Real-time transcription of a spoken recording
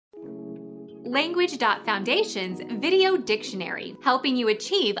Language.Foundation's Video Dictionary, helping you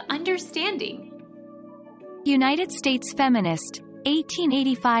achieve understanding. United States feminist,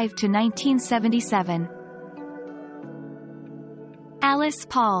 1885 to 1977. Alice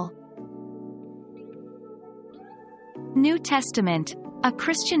Paul. New Testament, a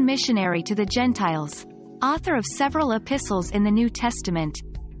Christian missionary to the Gentiles, author of several epistles in the New Testament.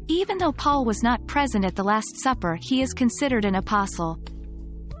 Even though Paul was not present at the Last Supper, he is considered an apostle.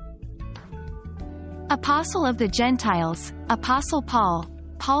 Apostle of the Gentiles, Apostle Paul,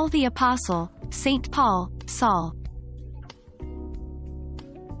 Paul the Apostle, Saint Paul, Saul.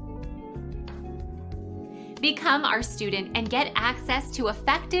 Become our student and get access to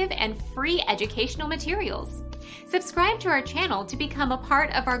effective and free educational materials. Subscribe to our channel to become a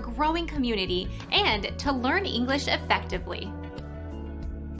part of our growing community and to learn English effectively.